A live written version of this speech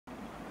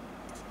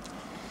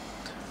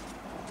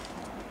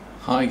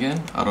Hi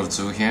again, Art of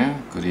Zoo here.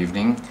 Good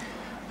evening.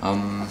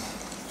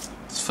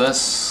 This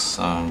first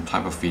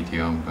type of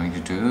video I'm going to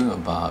do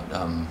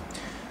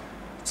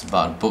it's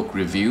about book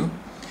review.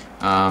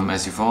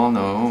 As you all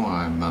know,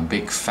 I'm a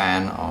big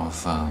fan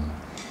of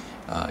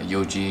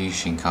Yoji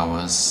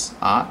Shinkawa's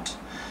art.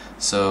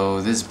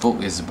 So this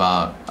book is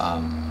about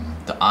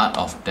the Art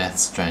of Death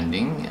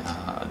Stranding,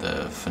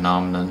 the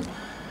phenomenal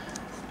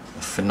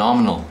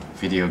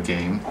video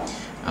game,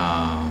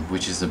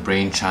 which is the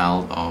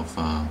brainchild of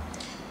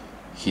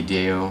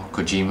Hideo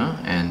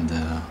Kojima and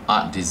the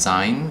art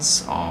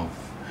designs of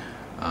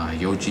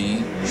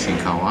Yoji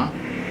Shinkawa.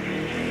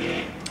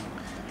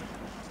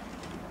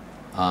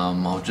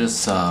 I'll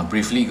just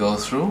briefly go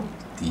through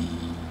the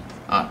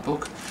art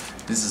book.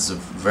 This is a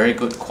very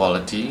good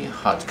quality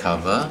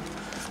hardcover.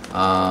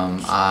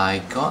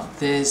 I got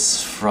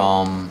this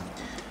from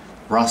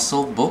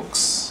Russell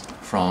Books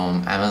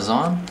from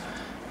Amazon,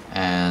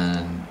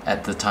 and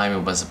at the time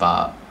it was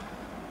about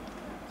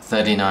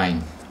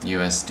 39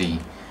 USD.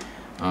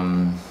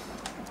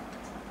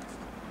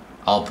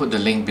 I'll put the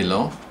link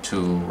below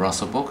to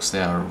Russell Books.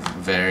 They are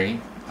very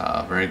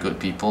good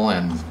people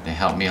and they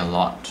helped me a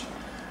lot.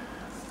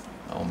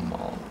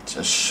 I'll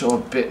just show a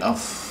bit of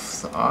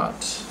the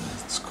art.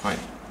 It's quite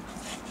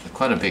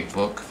a big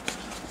book.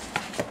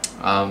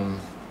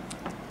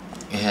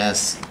 It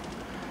has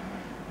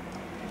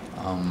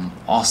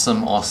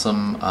awesome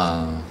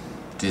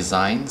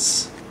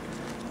designs.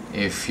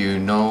 If you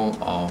know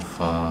of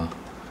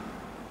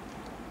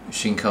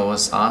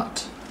Shinkawa's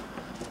art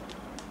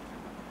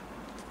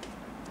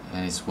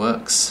and his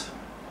works,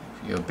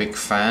 if you're a big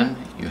fan,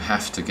 you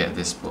have to get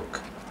this book.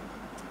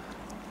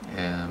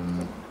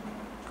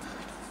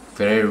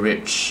 Very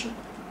rich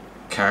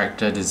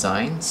character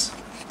designs,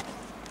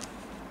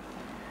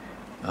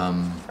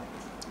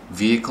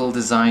 vehicle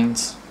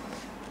designs,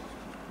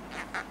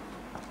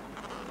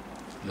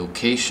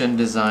 location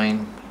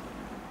design.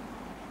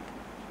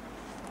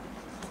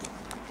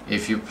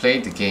 If you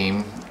played the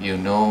game, you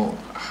know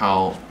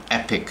how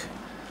epic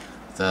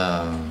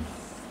the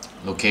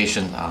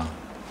locations are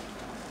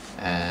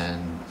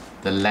and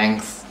the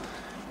length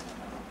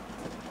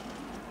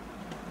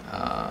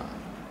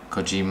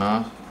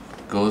Kojima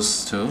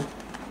goes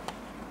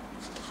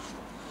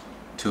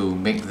to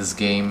make this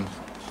game,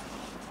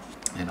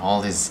 and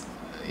all his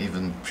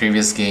even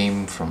previous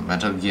game from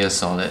Metal Gear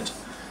Solid,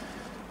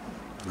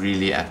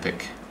 really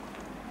epic.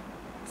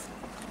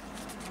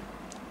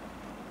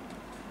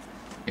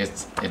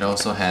 It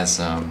also has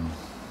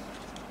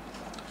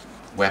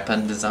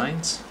weapon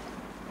designs.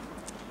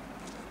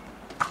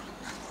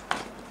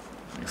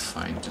 Let me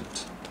find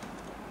it.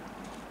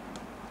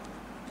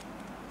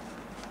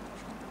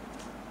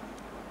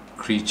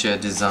 Creature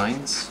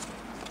designs.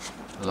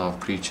 A lot of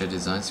creature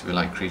designs if you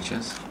like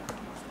creatures.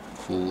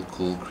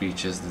 Cool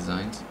creatures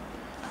designs.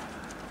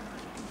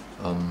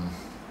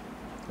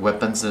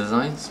 Weapons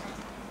designs.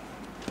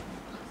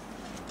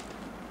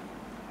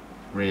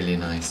 Really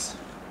nice.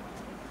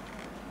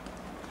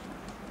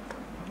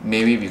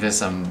 Maybe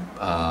because I'm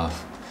a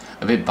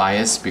bit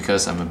biased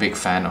because I'm a big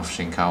fan of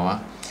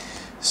Shinkawa.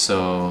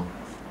 So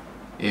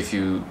if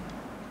you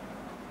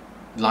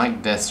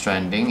like Death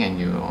Stranding and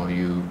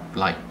you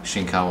like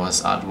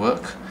Shinkawa's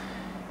artwork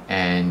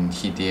and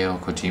Hideo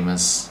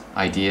Kojima's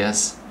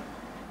ideas,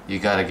 you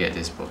gotta get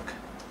this book.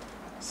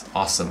 It's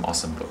awesome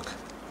book.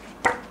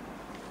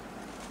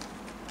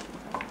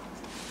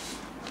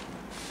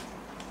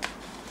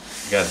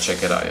 You gotta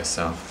check it out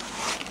yourself.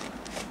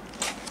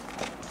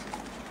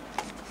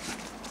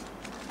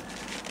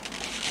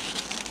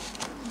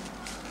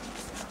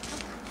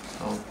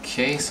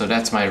 Okay, so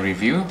that's my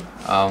review.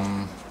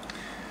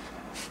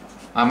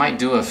 I might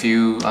do a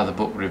few other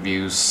book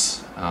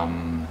reviews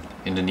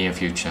in the near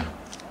future.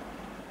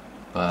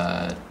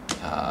 But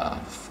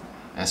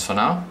as for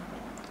now,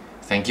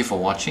 thank you for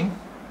watching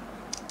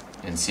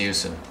and see you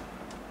soon.